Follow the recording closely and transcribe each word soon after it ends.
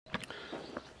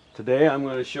Today I'm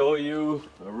going to show you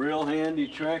a real handy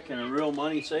trick and a real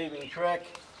money saving trick.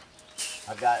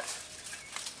 I've got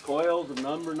coils of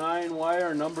number 9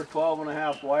 wire, number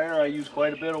 12.5 wire. I use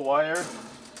quite a bit of wire.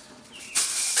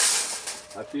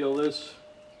 I feel this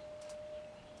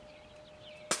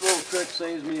little trick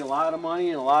saves me a lot of money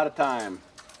and a lot of time.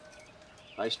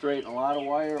 I straighten a lot of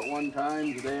wire at one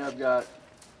time. Today I've got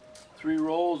 3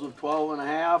 rolls of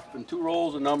 12.5 and 2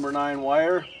 rolls of number 9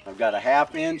 wire. I've got a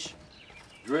 1/2 inch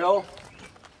drill.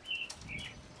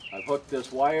 I've hooked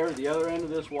this wire, the other end of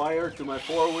this wire, to my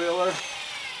 4-wheeler.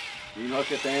 You can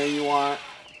hook it to anything you want.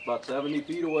 About 70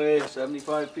 feet away,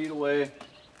 75 feet away.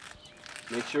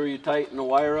 Make sure you tighten the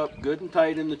wire up good and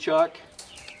tight in the chuck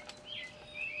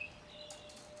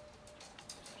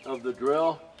of the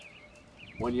drill.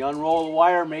 When you unroll the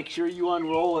wire, make sure you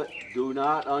unroll it. Do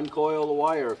not uncoil the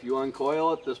wire. If you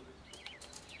uncoil it,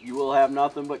 you will have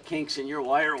nothing but kinks in your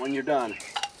wire when you're done.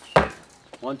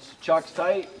 Once the chuck's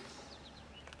tight,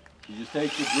 you just take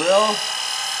the drill,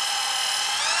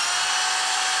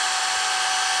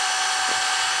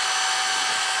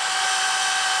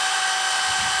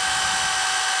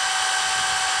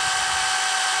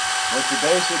 what you're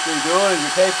basically doing is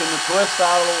you're taking the twist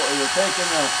out of the, you're taking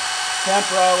the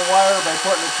temper out of the wire by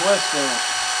putting a twist in it.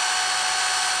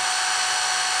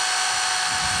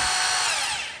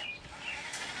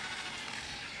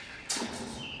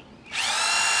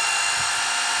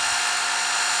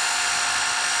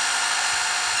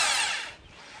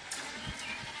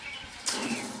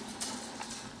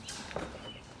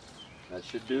 That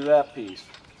should do that piece.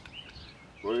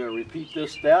 We're going to repeat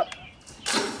this step.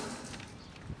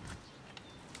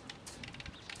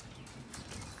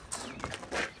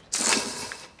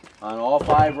 On all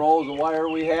 5 rolls of wire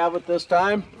we have at this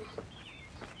time.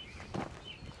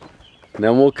 And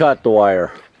then we'll cut the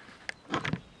wire.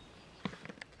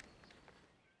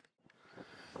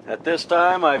 At this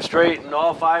time I've straightened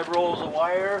all 5 rolls of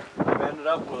wire. I've ended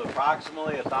up with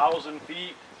approximately 1,000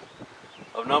 feet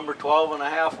of number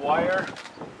 12.5 wire,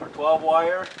 or 12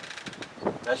 wire.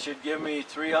 That should give me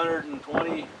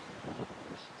 320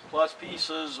 plus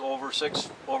pieces over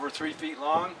 3 feet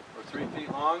long, or 3 feet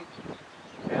long.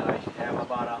 And I have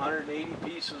about 180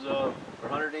 pieces of,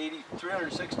 or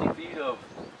 360 feet of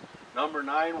number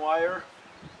 9 wire.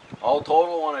 All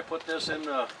total, when I put this in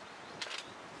the,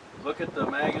 look at the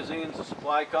magazines, the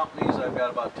supply companies, I've got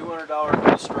about $200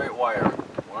 worth of straight wire.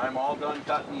 When I'm all done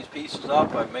cutting these pieces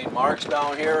up, I've made marks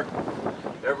down here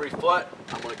every foot.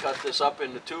 I'm going to cut this up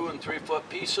into 2 and 3 foot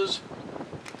pieces,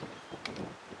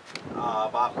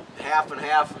 about half and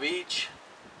half of each.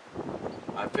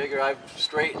 I figure I've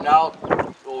straightened out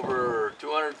over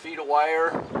 200 feet of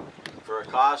wire for a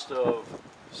cost of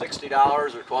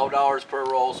 $60 or $12 per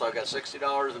roll, so I've got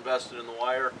 $60 invested in the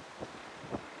wire.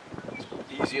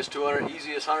 Easiest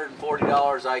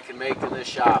 $140 I can make in this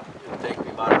shop. It'll take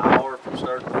me about an hour from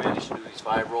start to finish to do these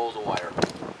 5 rolls of wire.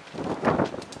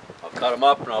 I'll cut them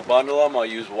up and I'll bundle them. I'll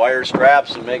use wire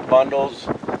straps and make bundles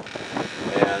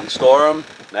and store them.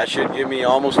 That should give me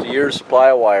almost a year's supply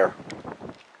of wire.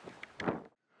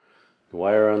 The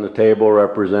wire on the table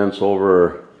represents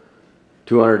over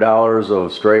 $200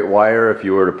 of straight wire if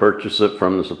you were to purchase it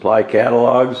from the supply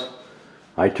catalogs.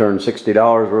 I turned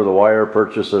 $60 worth of wire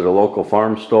purchased at a local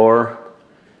farm store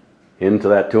into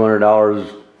that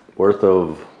 $200 worth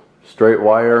of straight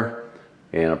wire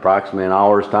in approximately an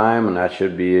hour's time, and that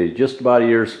should be just about a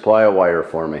year's supply of wire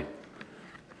for me.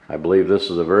 I believe this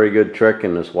is a very good trick,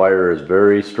 and this wire is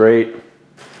very straight,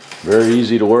 very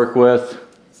easy to work with.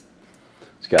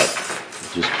 It's got,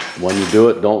 just when you do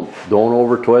it, don't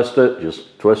over twist it,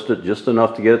 just twist it just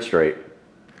enough to get it straight.